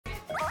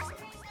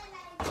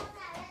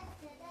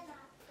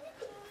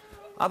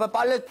아빠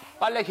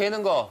빨래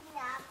개는 거.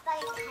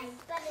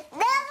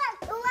 내가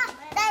좋아.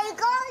 나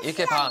이거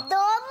이렇게 봐.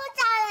 너무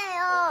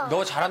잘해요.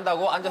 너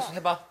잘한다고? 앉아서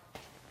해봐.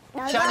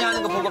 시안이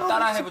하는 거 보고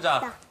따라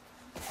해보자.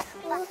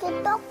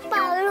 이렇게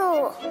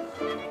똑바로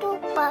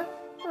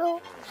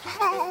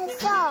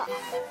해서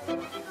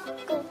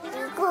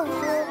그리고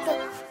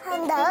이렇게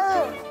한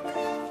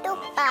다음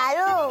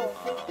똑바로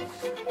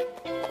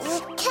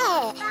이렇게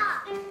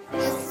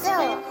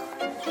했어.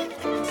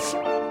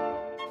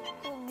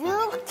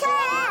 이렇게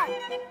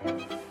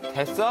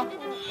됐어?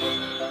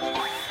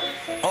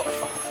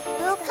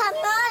 이렇게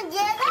하면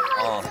얘가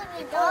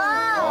완성이죠.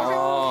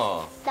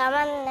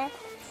 남았네.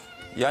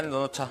 이 안에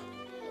넣어놓자.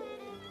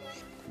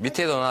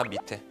 밑에 넣어놔,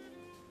 밑에.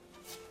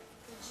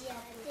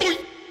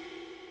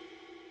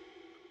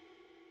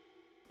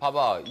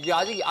 봐봐, 이게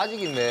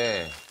아직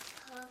있네.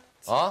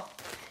 어?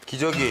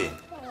 기저귀.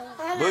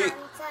 너희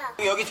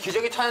여기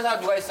기저귀 타는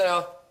사람 누가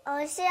있어요?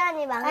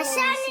 시안이 막내.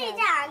 시안이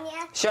이제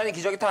아니야. 시안이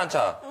기저귀 타는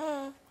차.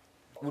 응.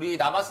 우리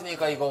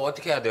남았으니까 이거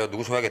어떻게 해야 돼요?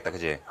 누구 줘야겠다,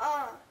 그지?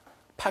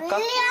 팔까?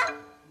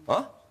 윌리엄?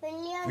 어?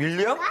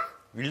 윌리엄?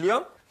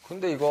 윌리엄?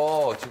 근데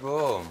이거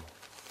지금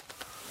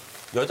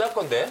여자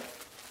건데?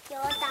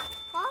 여자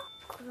거?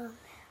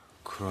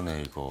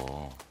 그러네,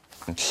 이거.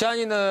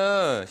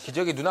 시안이는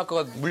기저귀 누나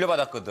거가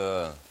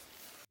물려받았거든.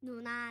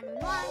 누나는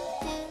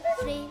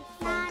 1, 2,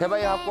 3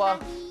 대박이 갖고 와.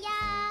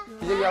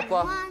 기저귀 갖고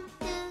와.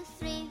 1,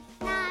 2,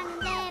 3 난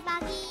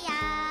대박이야.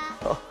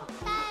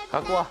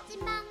 갖고 와.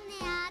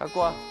 갖고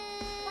와.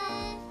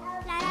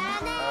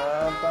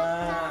 라라라라.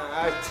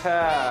 아빠,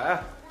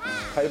 아차.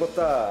 다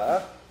익었다.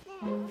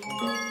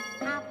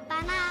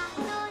 아빠 나도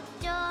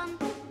좀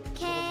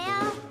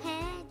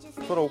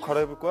케어해주세요. 서로 옷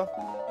갈아입을 거야?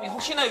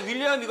 혹시나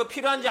윌리엄 이거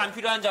필요한지 안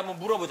필요한지 한번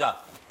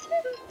물어보자.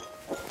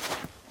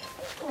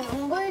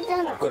 안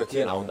보이잖아. 그래,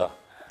 뒤에 나온다.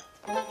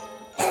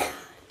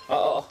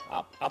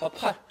 아빠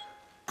팔.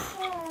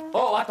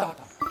 왔다.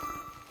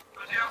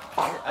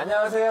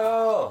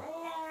 안녕하세요.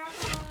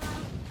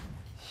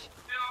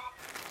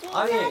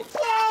 아니,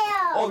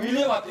 피해요.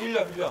 윌리엄 왔다,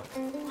 윌리엄.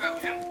 형도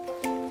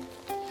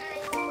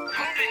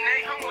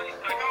있네? 형 어디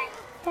있어, 형?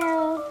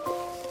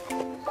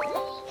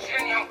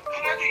 시현이 형,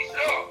 형아도 있어.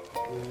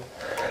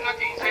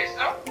 형한테 인사했어?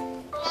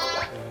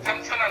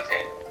 삼촌한테.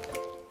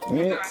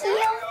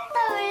 귀엽다,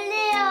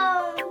 윌리엄.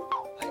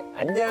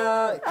 안녕.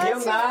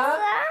 기억나?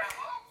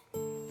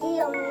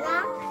 귀엽나?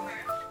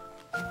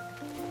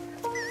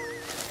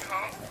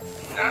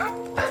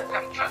 형? 나?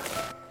 삼촌?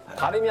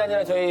 다름이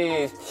아니라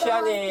저희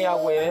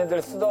시안이하고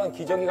얘네들 쓰던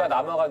기저귀가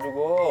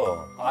남아가지고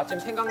아침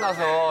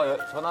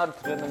생각나서 전화를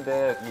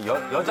드렸는데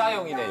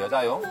여자용이네,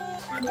 여자용.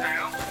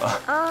 진짜요? 몇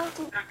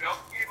개만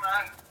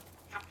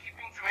좀 기핑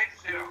좀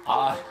해주세요.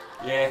 아,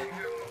 예. 아주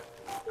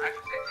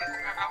세게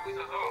생각하고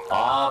있어서.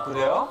 아,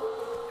 그래요?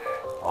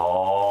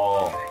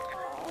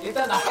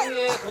 일단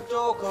나중에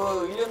그쪽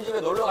그 윌리엄 집에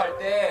놀러 갈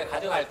때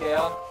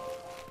가져갈게요.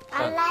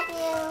 I love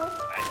you.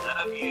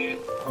 사람이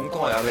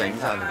공통화 양면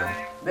인사하는 거.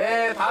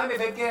 네, 다음에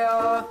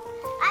뵐게요.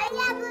 I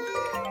love you.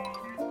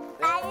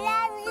 I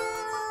love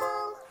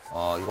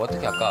you. 이거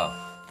어떻게 할까?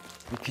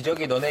 이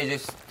기저귀 너네 이제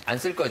안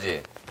쓸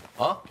거지?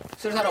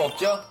 쓸 사람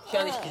없죠?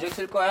 시안이 기저귀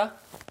쓸 거야?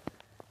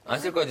 안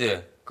쓸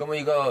거지? 그러면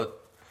이거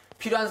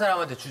필요한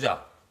사람한테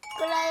주자.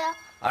 그래요.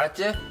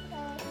 알았지?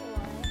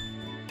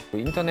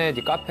 인터넷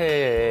이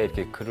카페에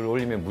이렇게 글을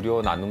올리면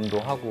무료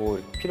나눔도 하고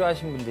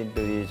필요하신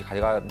분들이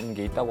가져가는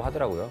게 있다고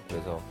하더라고요.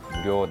 그래서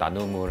무료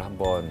나눔을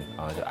한번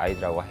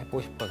아이들하고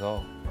해보고 싶어서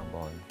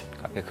한번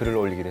카페에 글을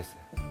올리기로 했어요.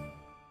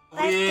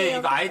 우리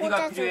이거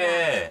아이디가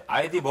필요해.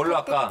 아이디 뭘로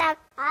할까? 딱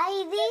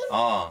아이디?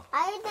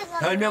 아이디가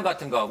별명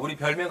같은 거. 우리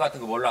별명 같은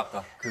거 뭘로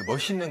할까? 그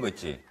멋있는 거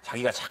있지?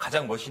 자기가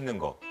가장 멋있는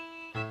거.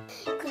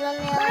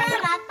 그러면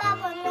아빠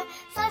보면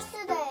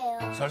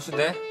설수도예요.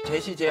 설수대?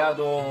 제시제아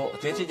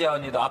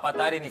언니도 아빠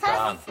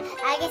딸이니까.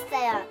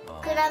 알겠어요.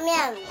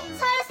 그러면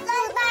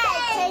설수대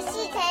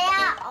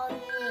제시제야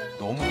언니.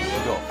 너무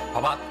길죠?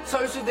 봐봐.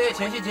 설수대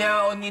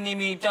제시제아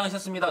언니님이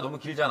입장하셨습니다. 너무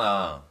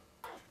길잖아.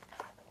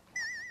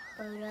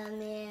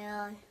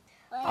 그러면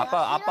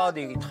아빠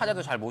어디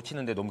타자도 잘 못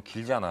치는데 너무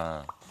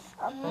길잖아.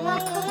 엄마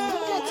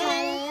컴퓨터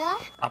잘해요?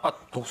 아빠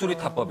독수리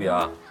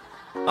타법이야.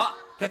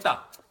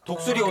 됐다.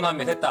 독수리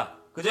오남매 됐다.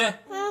 그지?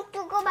 응,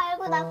 그거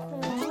말고 나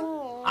궁금해.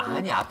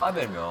 아니, 아빠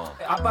별명.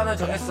 아빠는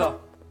정했어.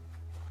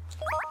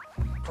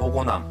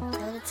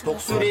 도고남.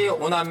 독수리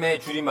오남매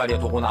줄임말이야,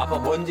 도고남. 아빠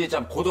뭔지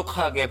참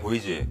고독하게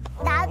보이지?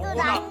 나도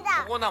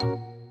남자. 도고남.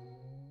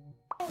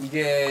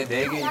 이게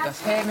 4개니까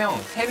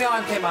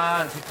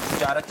 3명한테만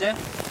주지, 알았지?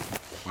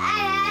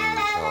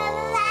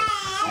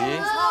 기저귀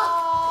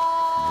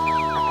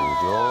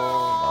무료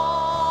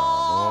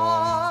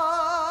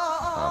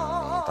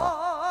나눔합니다.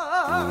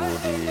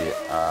 우리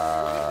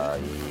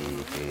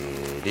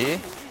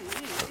아이들이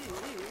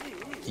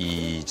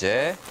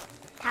이제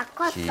다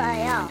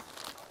컸어요.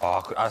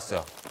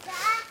 알았어요.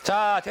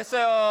 자,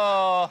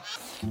 됐어요.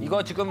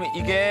 이거 지금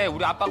이게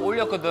우리 아빠가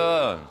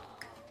올렸거든.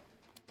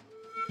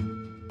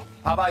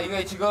 봐봐,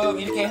 이게 지금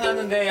이렇게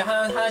해놨는데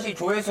하나씩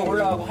조회수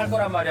올라가고 할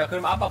거란 말이야.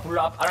 그럼 아빠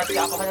불러. 알았지?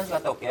 아빠 화장실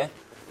갔다 올게.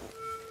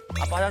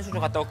 아빠 화장실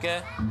좀 갔다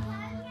올게.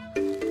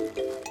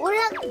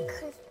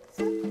 올라갔어?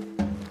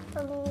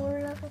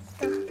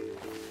 올라갔어.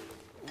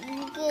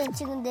 이게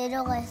지금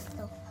내려가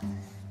있어.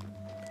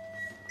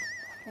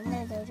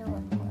 맨날 내려갈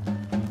거야.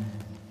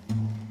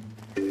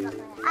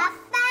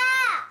 아빠!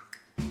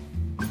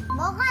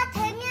 뭐가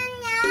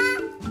되면요?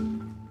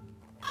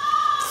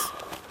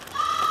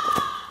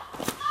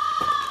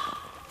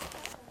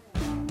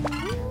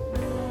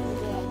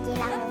 우리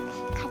애기랑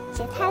같이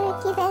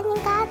살게 되는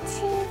거지.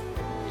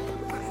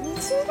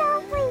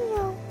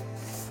 간지러워요.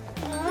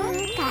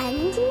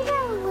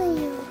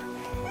 간지러워요.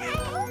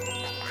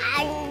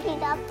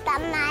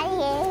 간지럽단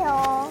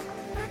말이에요.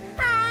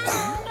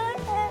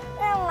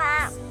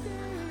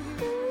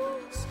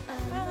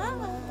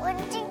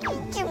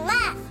 움직이지 마.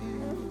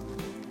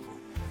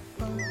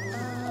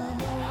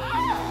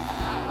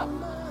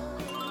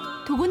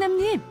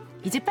 도고남님,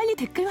 이제 빨리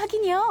댓글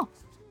확인이요.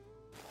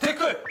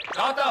 댓글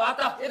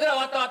왔다. 얘들아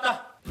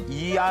왔다.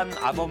 이안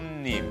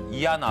아범님,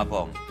 이안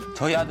아범.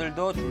 저희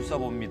아들도 줄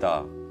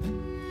서봅니다.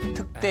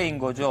 특대인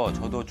거죠?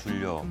 저도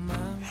줄요.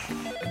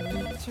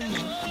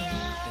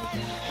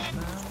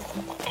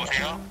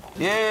 여보세요?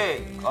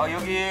 예,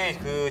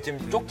 여기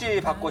지금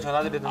쪽지 받고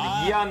전화드렸는데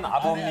이안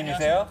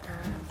아범님이세요?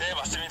 네,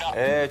 맞습니다.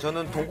 예,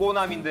 저는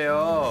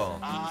동고남인데요.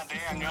 아, 네,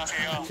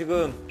 안녕하세요.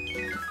 지금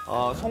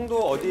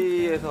송도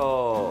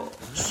어디에서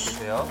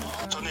계세요?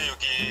 저는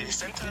여기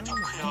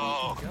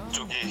센트럴파크역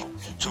쪽이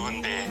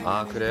좋은데.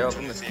 아, 그래요?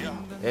 좋으세요?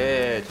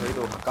 예,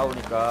 저희도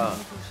가까우니까.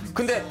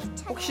 근데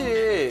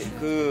혹시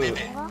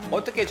네네.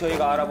 어떻게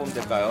저희가 알아보면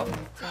될까요?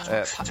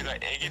 예, 제가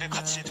아기를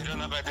같이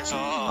들여나가야 돼서.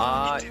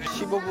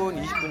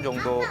 15분, 20분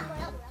정도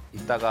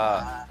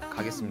있다가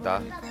가겠습니다.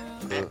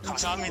 네,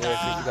 감사합니다. 그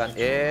시간.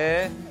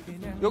 예.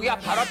 여기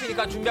바로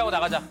앞이니까 준비하고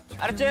나가자.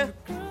 알았지?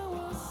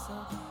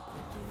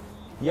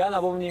 이한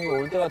아버님이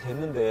올 때가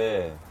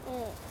됐는데.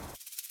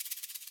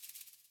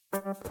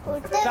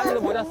 올 때가 시안이도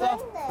뭐 잤어?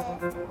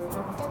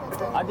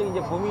 됐는데. 아직 이제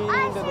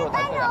봄인데도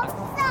시간이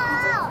없어.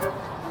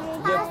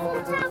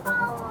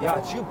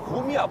 야, 지금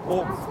봄이야,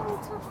 봄.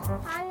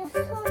 아니,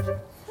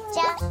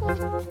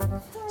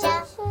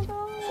 자,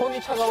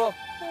 손이 차가워.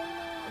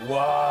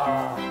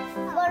 와.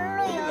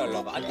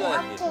 이걸로 날라가.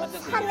 앉아야지.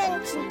 이렇게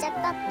하면 진짜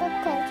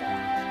따뜻해져.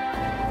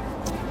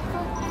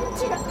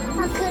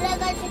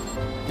 그래가지고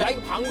야,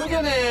 이거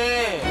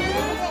방부제네.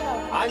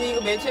 냄새가 아니,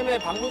 이거 맨 처음에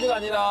방부제가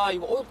아니라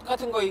이거 옷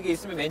같은 거 이게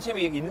있으면 맨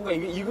처음에 이게 있는 거야.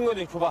 이게 익은 거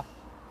좀 줘봐.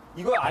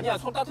 이거 아니야.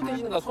 손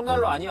따뜻해지는 거야.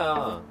 손난로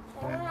아니야.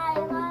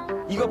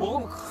 이거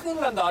먹으면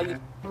큰일 난다.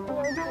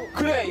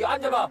 그래, 이거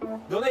앉아봐.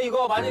 너네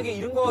이거 만약에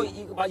이런 거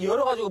막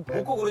열어가지고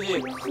볶고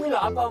그러지. 큰일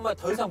나. 아빠, 엄마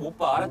더 이상 못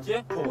봐.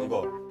 알았지? 줘,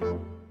 이거.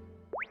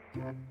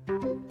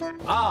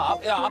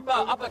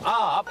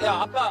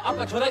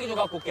 아빠 전화기 좀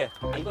갖고 올게.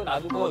 이거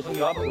놔두고 저기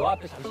요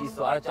앞에 잠시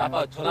있어. 알았지?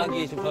 아빠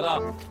전화기 지금 전화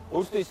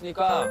올 수도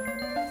있으니까.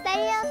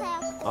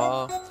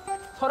 살려세요.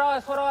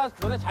 설아,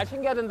 너네 잘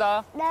챙겨야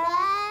된다. 네.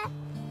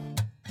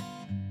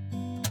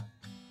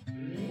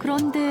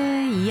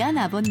 그런데 이안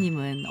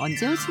아버님은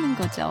언제 오시는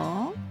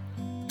거죠?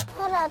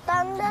 설아,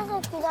 딴 데서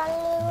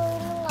기다리고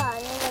있는 거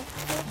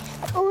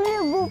아니겠지? 우리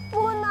못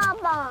보나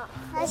봐.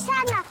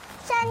 샤나,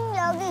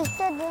 여기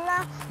있어,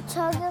 누나.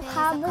 저기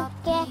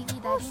가볼게.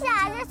 혹시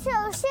아저씨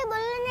옷이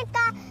모르니까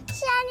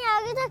시안이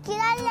여기서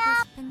기다려.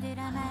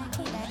 드라마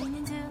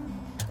기다리는 중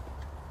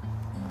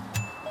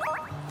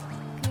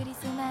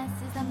크리스마스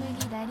선물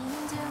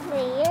기다리는 중 왜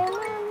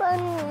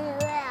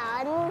 1번이 왜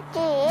아니지?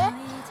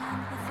 너의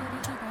장구 소리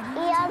기다리는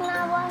중 이안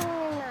아버님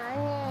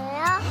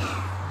아니에요?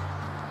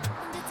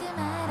 언제쯤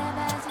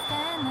알아봐줄까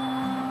너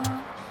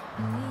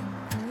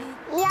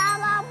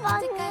이안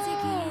아버님.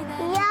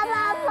 이안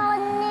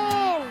아버님.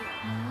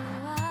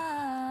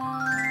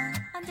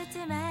 언제쯤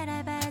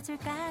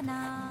알아봐줄까 너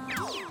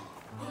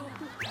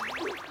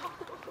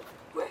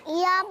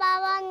이안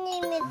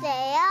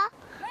아버님이세요?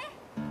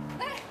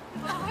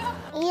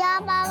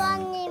 이안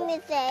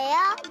아버님이세요?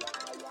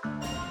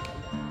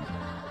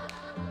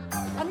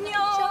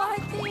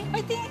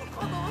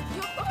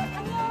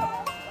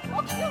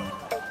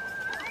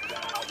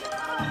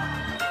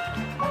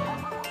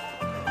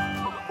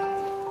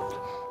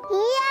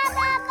 이안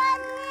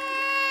아버님!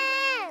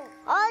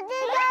 어디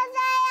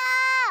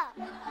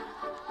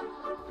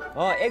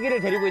가세요? 애기를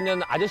데리고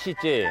있는 아저씨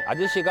있지?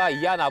 아저씨가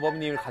이한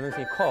아버님일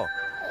가능성이 커.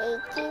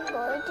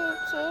 애기가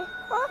어디지?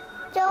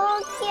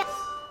 저기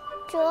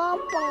저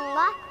아빠인가?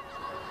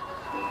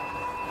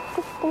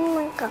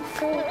 조금만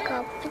가까이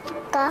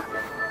가볼까?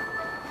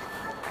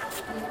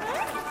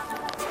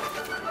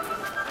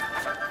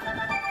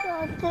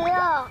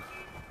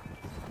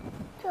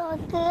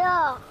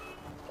 저기요.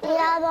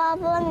 이안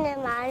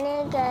아버님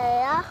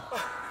아니게요?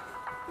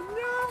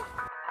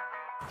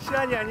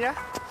 시안이 아니야?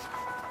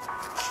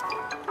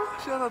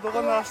 시안아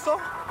너가 나왔어?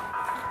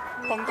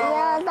 반가워.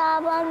 이안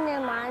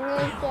아버님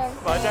아니게.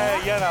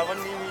 맞아요, 이한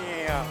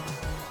아버님이에요.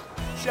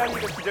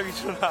 시안이도 기저귀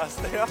주러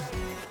나왔어요?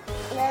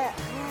 네.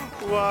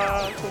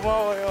 우와,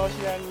 고마워요,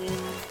 시안이.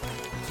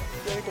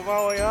 시안이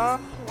고마워요.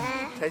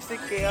 네. 잘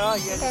쓸게요,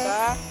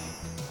 이한이가.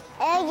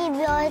 애기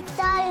몇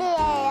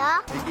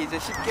살이에요? 이게 이제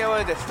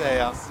 10개월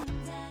됐어요.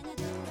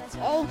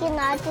 애기는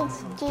아직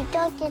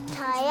기저귀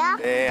차요?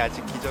 네,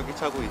 아직 기저귀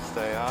차고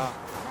있어요.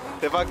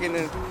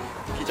 대박이는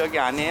기저귀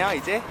안 해요,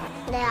 이제?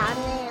 네, 안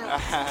해요.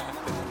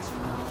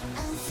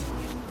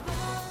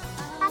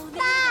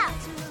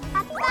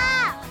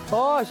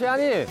 아빠!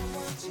 시안이. 여기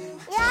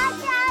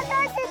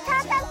아저씨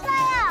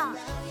찾았어요.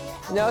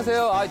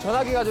 안녕하세요.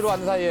 전화기 가지러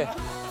왔는 사이에.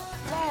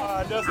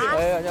 안녕하세요.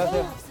 네,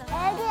 안녕하세요.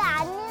 애기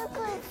안 입고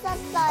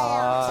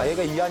있었어요.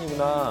 얘가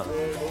이한이구나.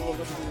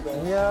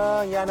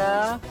 안녕,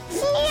 이한아.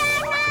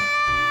 이안아!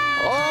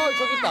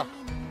 저기 있다.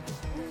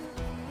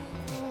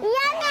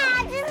 이안아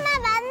아줌마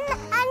맞나?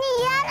 아니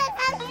이안아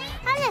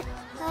아니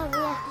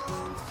미안.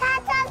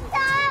 찾았어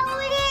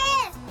우리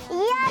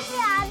이안이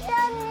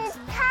아저씨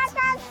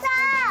찾았어.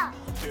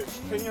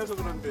 팬이어서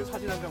그런데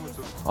사진 한 장만 좀.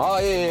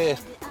 예, 예.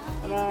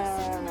 하나,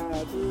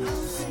 둘,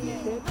 셋.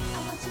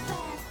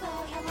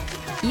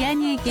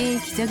 이한이에게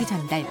기저귀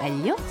전달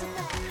완료.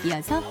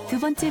 이어서 두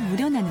번째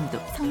무료 나눔도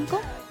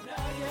성공.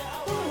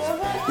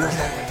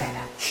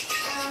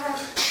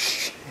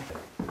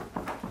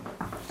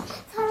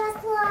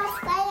 살아서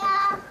왔어요.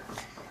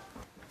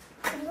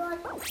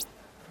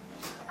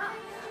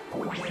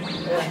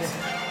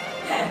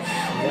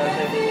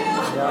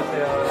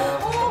 안녕하세요.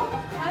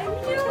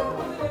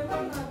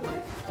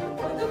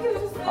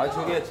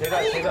 저게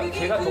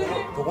제가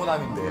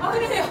도보남인데.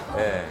 그래요?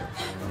 네.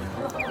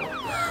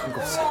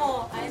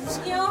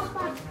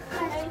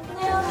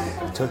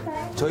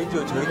 저인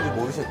줄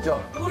모르셨죠?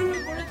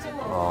 몰랐죠.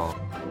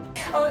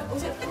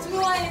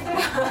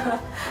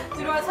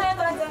 들어와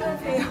사야도 한잔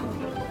하세요.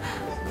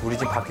 우리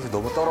집 밖에서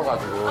너무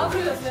떨어가지고.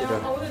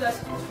 그러셨어요? 오늘 날씨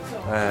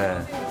좋죠.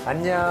 네.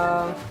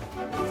 안녕.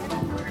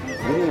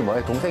 이름이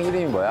뭐야? 동생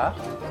이름이 뭐야?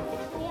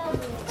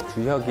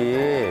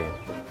 주혁이.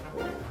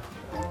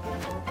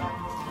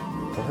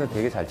 동생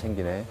되게 잘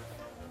챙기네.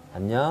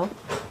 안녕.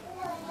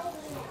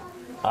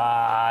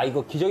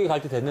 이거 기저귀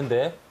갈 때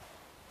됐는데.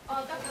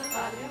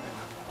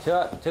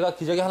 제가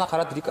기저귀 하나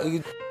갈아드릴까?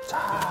 자,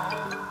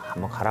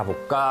 한번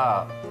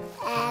갈아볼까?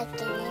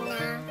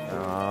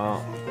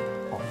 애기나.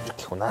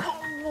 이렇게구나.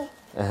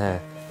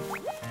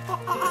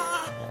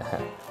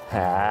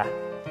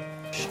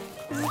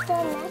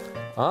 무서네.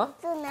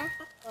 쓰네.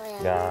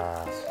 뭐야?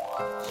 야,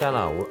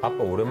 시안아,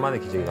 아빠 오랜만에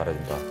기저귀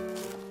갈아준다.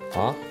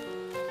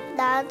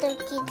 나도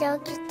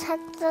기저귀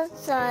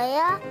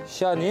찾았어요.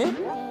 시안이?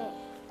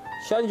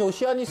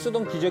 시안이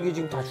쓰던 기저귀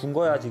지금 다 준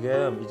거야,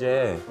 지금,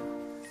 이제.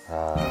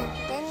 내가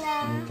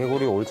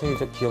개구리 올챙이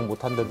저 기억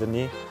못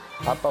한다더니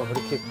아빠가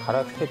그렇게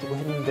갈아해주고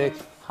했는데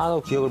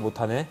하나도 기억을 못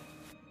하네.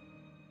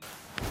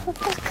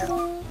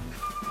 까꿍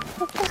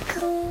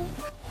까꿍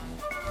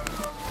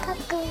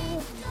까꿍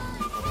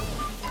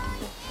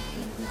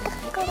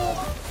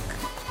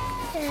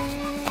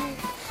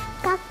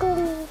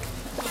까꿍.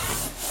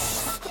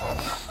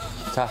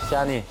 자,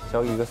 시안이,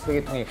 저기 이거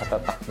쓰레기통에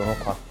갖다 딱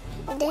넣어놓고 와.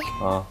 네.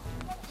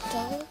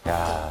 오케이.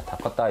 야, 다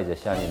컸다, 이제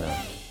시안이는.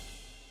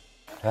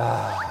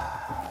 야,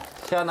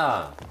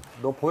 시안아,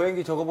 너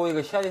보행기 저거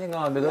보니까 시안이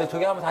생각나는데 너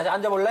저기 한번 다시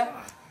앉아볼래?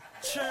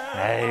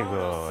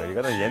 아이고,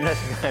 이거는 옛날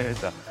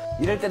생각나면서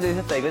이럴 때도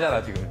있었다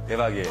이거잖아, 지금.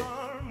 대박이.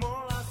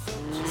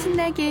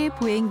 신나게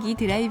보행기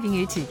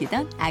드라이빙을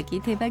즐기던 아기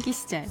대박이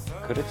시절.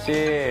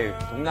 그렇지.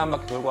 동네 한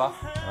바퀴 돌고 와.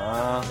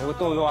 그리고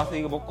또 이거 와서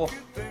이거 먹고.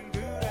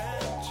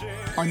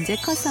 언제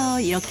커서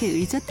이렇게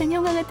의젓한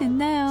형아가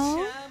됐나요?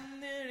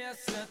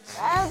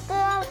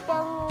 애기야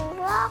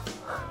먹어?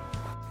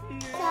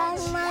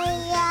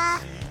 잘말이야.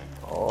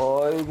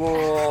 어이구.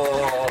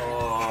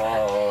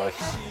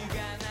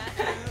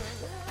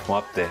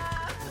 고맙대.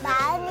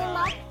 많이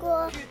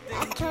먹고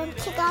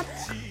경치가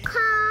커.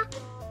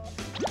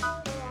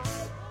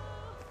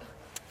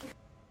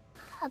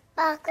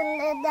 아빠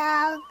근데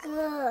나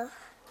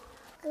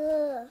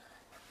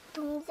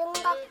동생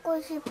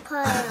갖고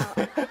싶어요.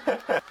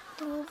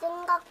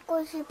 동생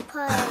갖고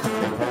싶어요.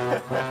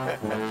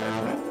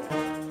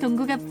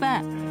 동국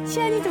아빠,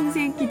 시안이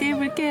동생 기대해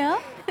볼게요.